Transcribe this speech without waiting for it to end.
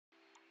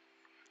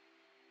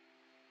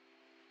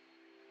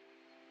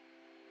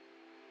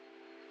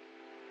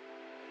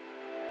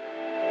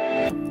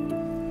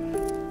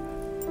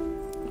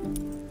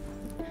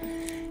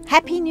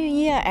Happy New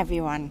Year,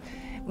 everyone!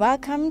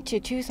 Welcome to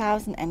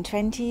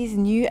 2020's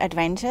new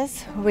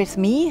adventures with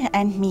me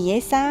and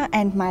Miesa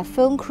and my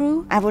film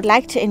crew. I would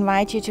like to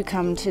invite you to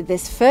come to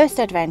this first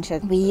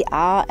adventure. We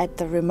are at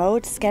the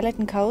remote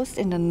Skeleton Coast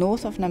in the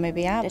north of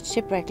Namibia at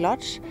Shipwreck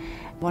Lodge,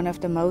 one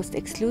of the most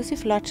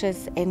exclusive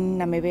lodges in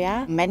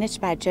Namibia,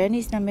 managed by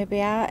Journeys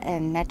Namibia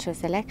and Natural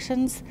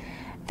Selections.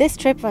 This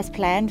trip was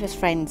planned with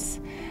friends.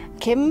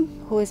 Kim,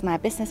 who is my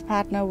business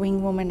partner,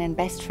 wing woman and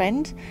best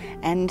friend,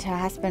 and her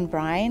husband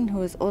Brian,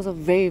 who is also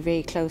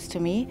very close to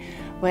me,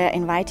 were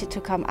invited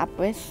to come up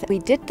with. We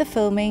did the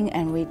filming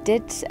and we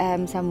did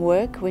some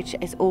work, which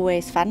is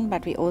always fun,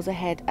 but we also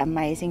had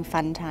amazing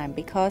fun time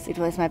because it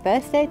was my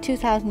birthday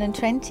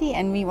 2020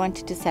 and we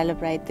wanted to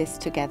celebrate this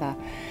together.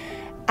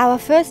 Our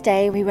first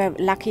day, we were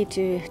lucky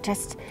to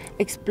just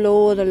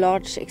explore the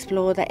lodge,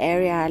 explore the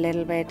area a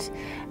little bit.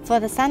 For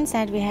the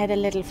sunset, we had a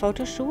little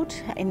photo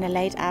shoot in the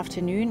late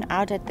afternoon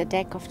out at the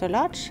deck of the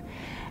lodge.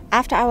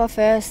 After our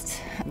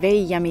first very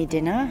yummy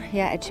dinner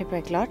here at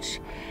Shipwreck Lodge,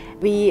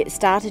 we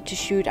started to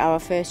shoot our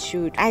first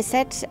shoot. I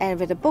sat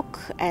with a book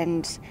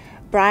and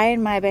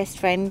Brian, my best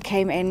friend,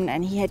 came in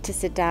and he had to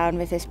sit down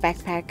with his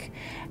backpack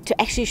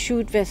to actually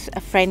shoot with a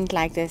friend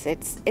like this.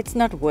 It's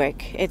not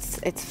work,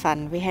 it's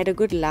fun. We had a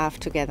good laugh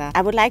together.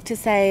 I would like to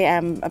say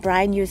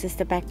Brian uses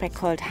the backpack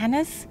called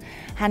Hannes.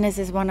 Hannes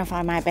is one of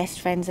my best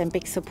friends and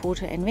big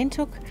supporter in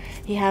Windhoek.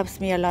 He helps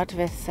me a lot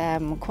with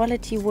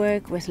quality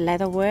work, with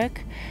leather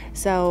work.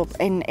 So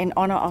in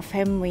honor of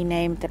him, we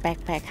named the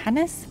backpack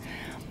Hannes.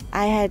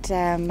 I had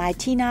my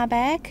Tina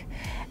bag.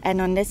 And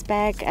on this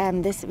bag,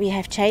 we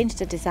have changed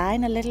the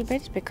design a little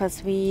bit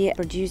because we are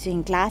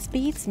producing glass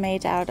beads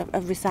made out of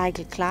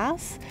recycled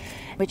glass,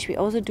 which we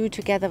also do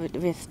together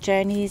with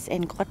Journeys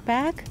in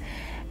Grotberg.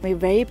 We're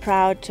very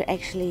proud to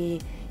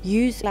actually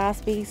use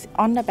glass beads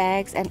on the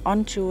bags and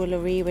on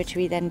jewellery, which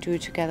we then do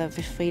together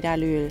with Frida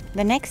Lühl.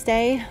 The next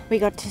day, we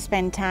got to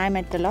spend time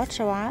at the lodge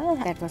a while.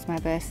 That was my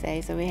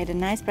birthday, so we had a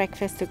nice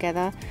breakfast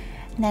together.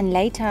 And then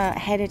later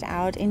headed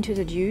out into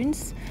the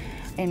dunes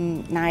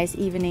in nice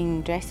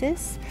evening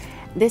dresses.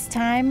 This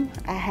time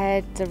I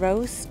had the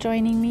Rose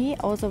joining me,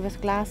 also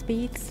with glass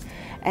beads,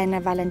 and a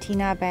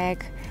Valentina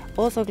bag,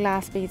 also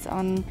glass beads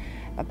on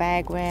a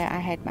bag where I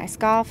had my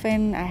scarf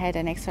in, I had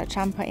an extra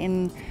jumper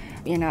in.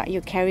 You know, you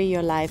carry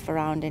your life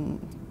around in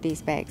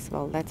these bags.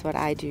 Well, that's what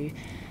I do.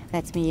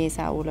 That's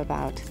Miesa all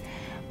about.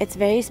 It's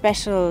very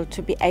special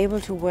to be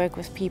able to work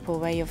with people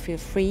where you feel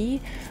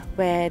free,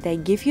 where they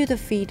give you the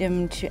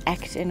freedom to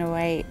act in a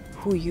way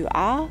who you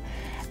are.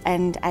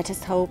 And I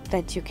just hope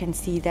that you can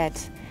see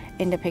that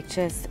in the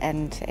pictures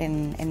and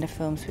in the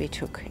films we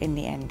took in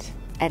the end.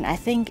 And I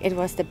think it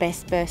was the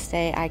best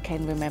birthday I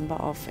can remember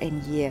of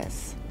in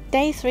years.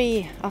 Day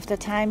 3 of the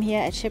time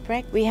here at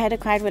Shipwreck, we had a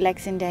quite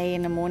relaxing day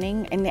in the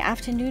morning. In the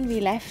afternoon we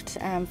left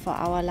for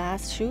our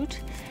last shoot,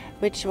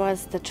 which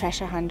was the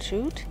treasure hunt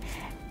shoot.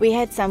 We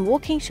had some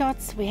walking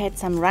shots, we had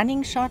some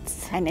running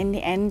shots, and in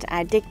the end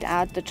I digged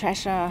out the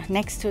treasure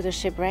next to the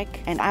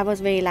shipwreck, and I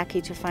was very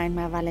lucky to find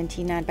my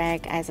Valentina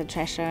bag as a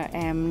treasure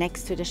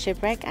next to the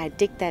shipwreck. I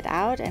digged that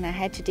out and I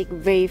had to dig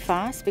very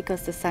fast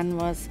because the sun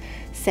was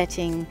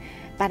setting,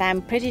 but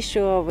I'm pretty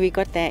sure we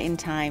got there in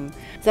time.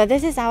 So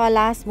this is our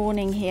last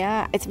morning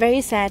here. It's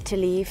very sad to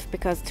leave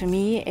because to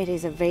me it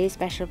is a very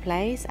special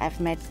place. I've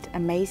met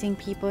amazing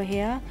people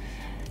here.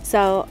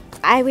 So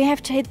we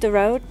have to hit the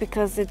road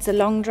because it's a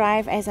long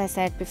drive, as I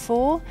said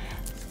before.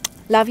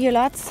 Love you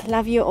lots,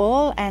 love you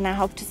all, and I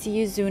hope to see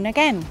you soon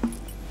again.